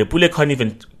Upule. Upule can't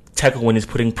even tackle when he's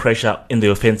putting pressure in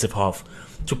the offensive half.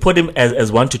 To put him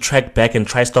as one to track back and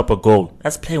try stop a goal,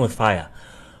 that's playing with fire.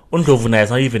 Undlovuna is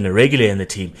not even a regular in the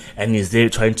team, and he's there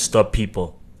trying to stop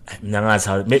people.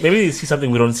 Maybe they see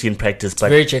something we don't see in practice. It's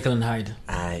very Jekyll and Hyde.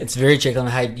 It's very Jekyll and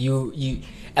Hyde. You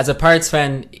as a Pirates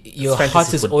fan, your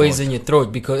heart is always in your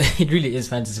throat, because it really is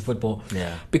fantasy football.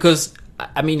 Yeah. Because,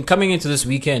 I mean, coming into this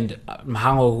weekend,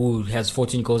 Mhango, who has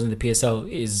 14 goals in the PSL,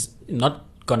 is not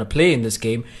going to play in this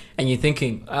game. And you're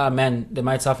thinking, man, they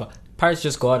might suffer. Pirates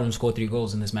just go out and score 3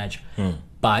 goals in this match.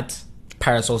 But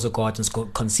Pirates also go out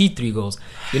and concede 3 goals.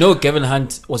 You know, Kevin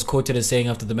Hunt was quoted as saying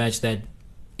after the match that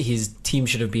his team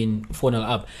should have been 4-0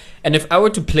 up. And if I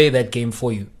were to play that game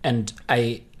for you, and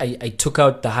I took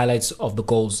out the highlights of the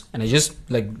goals, and I just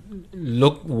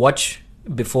watch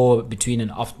between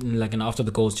and after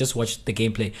the goals, just watch the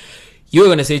gameplay, you're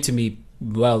going to say to me,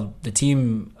 well, the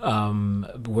team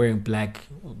wearing black,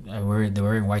 they're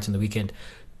wearing white on the weekend,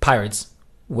 Pirates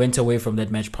went away from that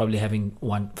match probably having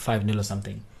won 5-0 or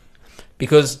something.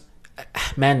 Because,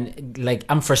 man, like,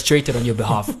 I'm frustrated on your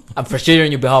behalf.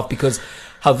 Because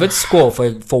how Wits score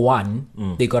for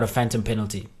one, they got a phantom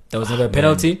penalty. There was never a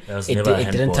penalty. It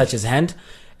didn't touch his hand.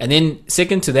 And then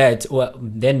second to that, well,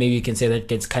 then maybe you can say that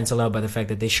gets cancelled out by the fact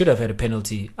that they should have had a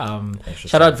penalty.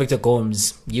 Shout out Victor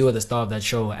Gomes. You were the star of that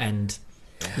show, and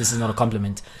this is not a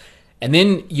compliment. And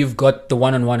then you've got the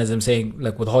 1-on-1, as I'm saying,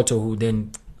 like with Hoto, who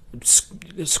then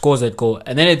scores that goal,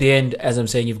 and then at the end, as I'm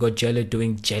saying, you've got Jelle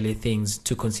doing Jelle things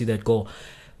to concede that goal.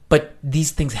 But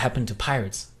these things happen to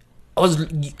Pirates.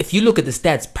 If you look at the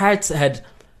stats, Pirates had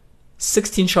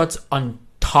 16 shots on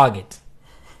target.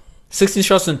 16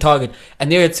 shots on target,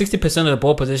 and they had 60% of the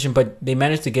ball possession, but they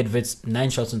managed to get Wits 9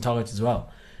 shots on target as well.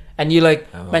 And you're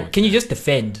like, man, can you just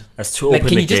defend? That's too open.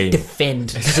 Can you just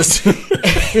defend?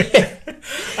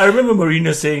 I remember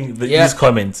Mourinho saying these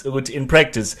comments. In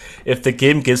practice, if the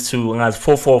game gets to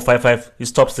 4-4, 5-5, he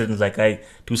stops it and is like, I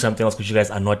do something else because you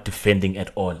guys are not defending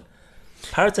at all.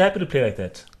 Pirates are happy to play like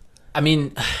that. I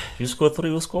mean, you score 3,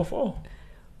 you score 4.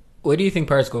 Where do you think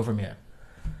Pirates go from here?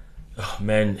 Oh,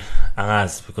 man,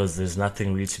 because there's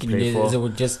nothing really to play for. They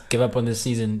would just give up on this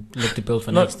season, look to build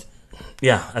for next.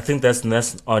 Yeah, I think that's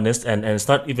honest, and it's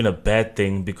not even a bad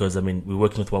thing because, I mean, we're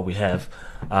working with what we have.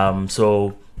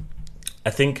 So I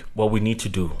think what we need to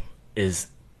do is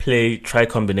try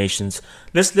combinations.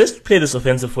 Let's play this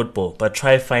offensive football, but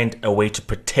try find a way to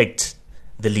protect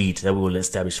the lead that we will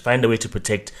establish. Find a way to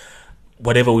protect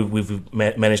whatever we've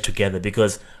managed together,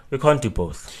 because we can't do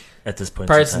both at this point.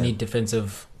 Pirates need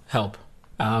defensive help.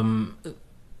 The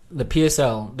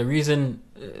PSL, the reason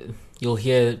you'll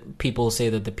hear people say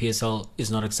that the PSL is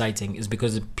not exciting is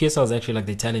because the PSL is actually like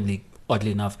the Italian league,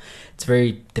 oddly enough. It's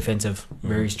very defensive,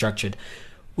 very structured,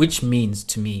 which means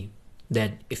to me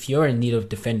that if you're in need of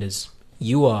defenders,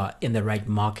 you are in the right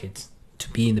market to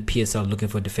be in the PSL looking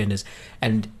for defenders.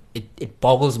 And it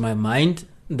boggles my mind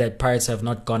that Pirates have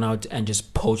not gone out and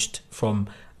just poached from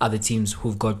other teams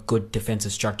who've got good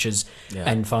defensive structures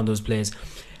and found those players.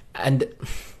 And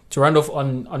to round off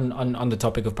on the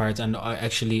topic of Pirates and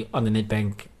actually on the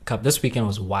Nedbank Cup, this weekend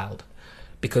was wild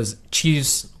because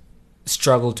Chiefs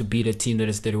struggled to beat a team that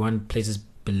is 31 places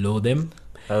below them.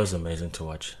 That was amazing to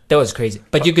watch. That was crazy.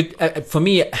 But you could, for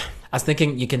me, I was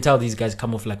thinking you can tell these guys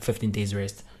come off like 15 days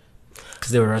rest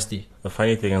because they were rusty. The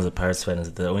funny thing as a Pirates fan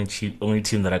is that the only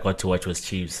team that I got to watch was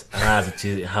Chiefs. How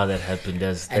that happened.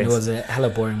 And it was a hella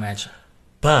boring match.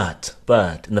 But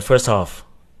in the first half,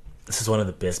 this is one of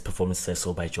the best performances I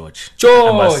saw by George.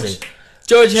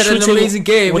 George had an amazing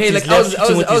game. Hey, like I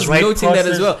was noting that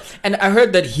as well. And I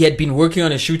heard that he had been working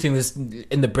on his shooting this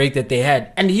in the break that they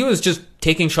had, and he was just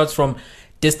taking shots from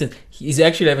distance. He's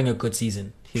actually having a good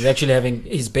season. He's actually having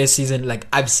his best season. Like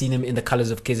I've seen him in the colors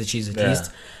of Kaizer Chiefs at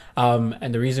least.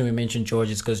 And the reason we mentioned George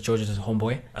is because George is a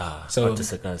homeboy. So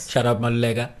shout out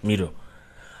Malulega. Miro.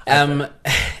 And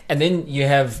then you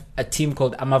have a team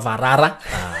called Amavarara,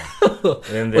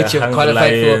 which have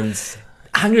qualified for.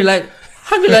 Hungry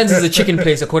Lions is a chicken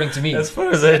place, according to me. As far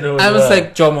as I know. I was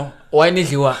like, Jomo, why what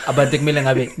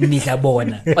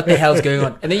the hell's going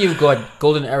on? And then you've got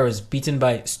Golden Arrows beaten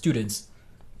by Students,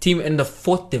 team in the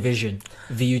 4th division,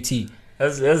 VUT.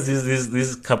 As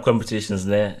these cup competitions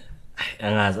there.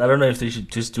 I don't know if they should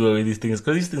just do away with these things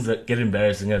because these things get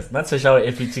embarrassing. Not such our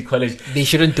FET college. They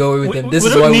shouldn't do away with them. This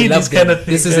is why we love them.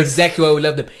 This is exactly why we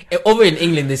love them. Over in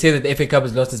England, they say that the FA Cup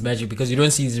has lost its magic because you don't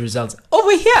see these results.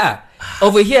 Over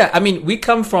here, I mean, we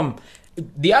come from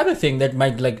the other thing that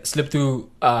might like slip through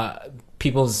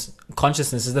people's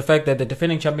consciousness is the fact that the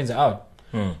defending champions are out,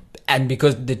 and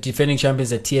because the defending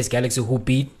champions are TS Galaxy, who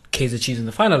beat Kaizer Chiefs in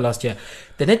the final last year,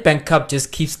 the Nedbank Cup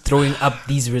just keeps throwing up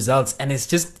these results, and it's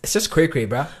just cray,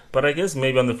 bruh. But I guess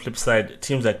maybe on the flip side,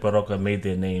 teams like Baroka made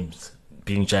their names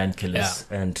being giant killers,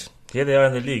 and here they are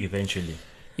in the league eventually.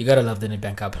 You gotta love the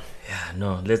Nedbank Cup. Yeah,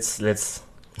 no, let's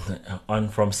on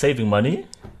from saving money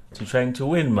to trying to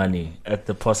win money at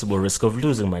the possible risk of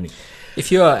losing money. If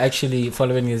you are actually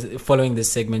following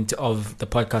this segment of the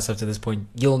podcast up to this point,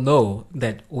 you'll know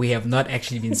that we have not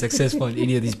actually been successful in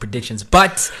any of these predictions,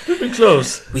 but we've been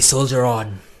close. We soldier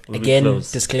on. Again,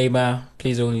 disclaimer,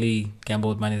 please only gamble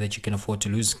with money that you can afford to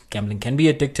lose. Gambling can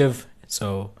be addictive,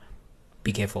 so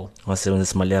be careful.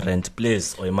 Rent,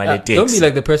 please, or don't be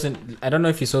like the person. I don't know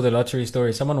if you saw the lottery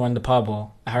story. Someone won the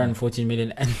Powerball, 114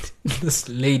 million, and this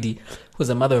lady, who's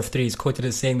a mother of 3, is quoted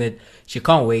as saying that she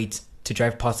can't wait to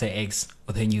drive past her ex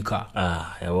with her new car.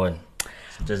 I won.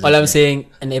 All I'm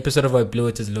saying, an episode of I Blew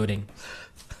It is loading.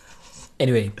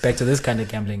 Anyway, back to this kind of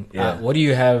gambling. What do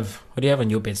you have on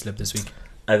your bet slip this week?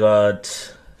 I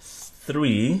got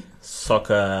 3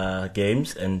 soccer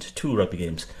games and 2 rugby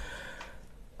games.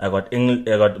 I'm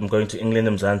going to England,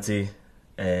 Mzansi,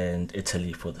 and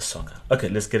Italy for the soccer. Okay,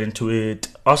 let's get into it.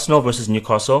 Arsenal versus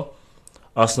Newcastle.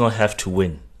 Arsenal have to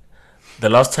win. The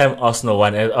last time Arsenal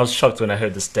won, I was shocked when I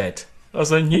heard the stat. I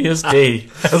was on New Year's Day.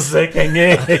 I was like, New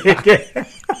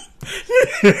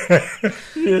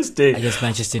Year's Day. I guess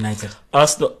Manchester United.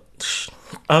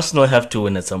 Arsenal have to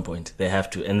win at some point. They have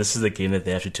to. And this is the game that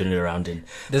they have to turn it around in.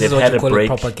 This is what you call a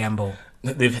proper gamble.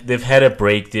 They've had a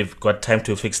break. They've got time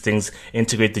to fix things,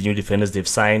 integrate the new defenders they've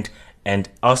signed, and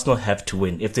Arsenal have to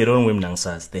win. If they don't win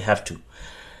Nangsas, they have to.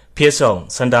 PSL,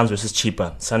 Sundowns versus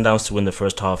Chipa. Sundowns to win the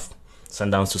first half.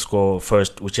 Sundowns to score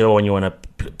first. Whichever one you want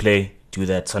to play, do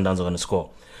that. Sundowns are going to score.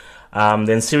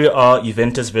 Then Serie A,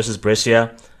 Juventus versus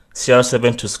Brescia.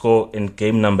 CR7 to score in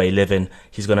game number 11.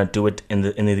 He's going to do it in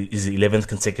his 11th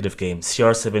consecutive game.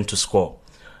 CR7 to score.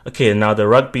 Okay, now the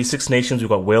Rugby Six Nations, we've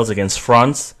got Wales against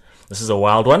France. This is a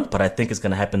wild one, but I think it's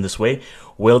going to happen this way.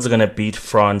 Wales are going to beat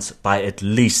France by at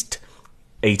least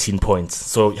 18 points.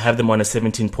 So you have them on a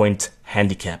 17-point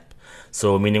handicap.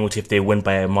 So meaning if they win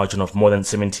by a margin of more than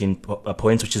 17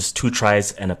 points, which is 2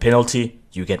 tries and a penalty,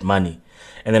 you get money.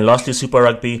 And then lastly, Super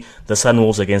Rugby, the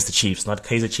Sunwolves against the Chiefs. Not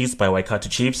Kaiser Chiefs, by Waikato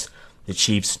Chiefs. The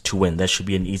Chiefs to win. That should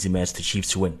be an easy match, the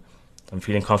Chiefs to win. I'm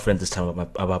feeling confident this time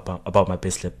about my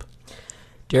best slip.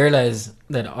 Do you realize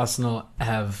that Arsenal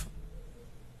have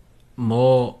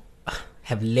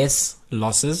less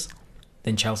losses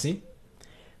than Chelsea?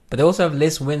 But they also have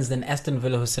less wins than Aston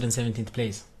Villa, who sit in 17th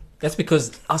place. That's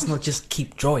because Arsenal just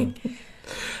keep drawing.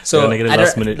 So they're gonna get a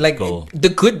last-minute goal.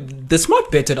 The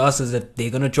smart bet at us is that they're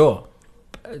gonna draw.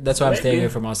 That's why I'm staying away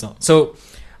from Arsenal. So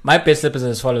my best slip is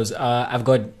as follows. I've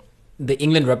got the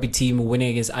England rugby team winning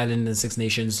against Ireland in Six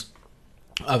Nations.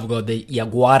 I've got the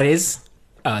Jaguares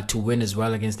to win as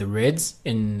well against the Reds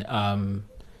in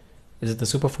is it the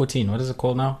Super 14? What is it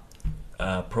called now?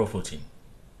 Pro 14.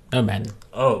 Oh man.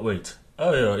 Oh wait.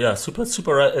 Oh yeah. Super.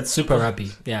 It's Super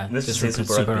Rugby. Yeah. Let's just say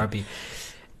Super Rugby.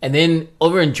 And then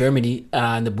over in Germany,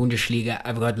 in the Bundesliga,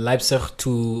 I've got Leipzig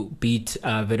to beat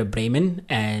Werder Bremen,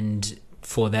 and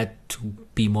for that to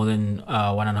be more than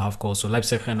 1.5 goals. So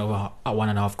Leipzig and over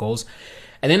 1.5 goals.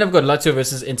 And then I've got Lazio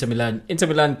versus Inter Milan. Inter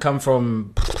Milan come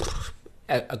from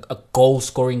a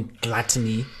goal-scoring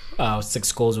gluttony,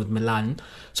 6 goals with Milan.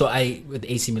 So with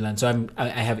AC Milan. So I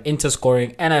have Inter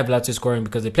scoring and I have Lazio scoring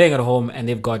because they're playing at home and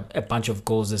they've got a bunch of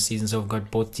goals this season. So I've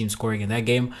got both teams scoring in that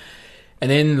game.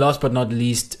 And then last but not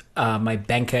least, my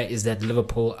banker is that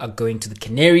Liverpool are going to the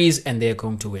Canaries and they're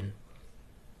going to win.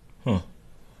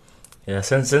 Yeah,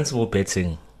 sensible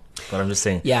betting. But I'm just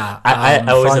saying. Yeah. I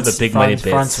always have the big money bets.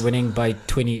 France winning by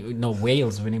 20. No,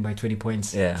 Wales winning by 20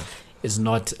 points. Yeah. Is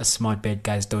not a smart bet,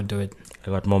 guys. Don't do it.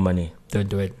 I got more money. Don't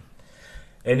do it.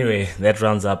 Anyway, that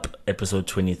rounds up episode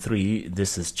 23.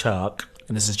 This is Chuck.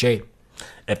 And this is Jay.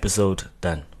 Episode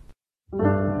done.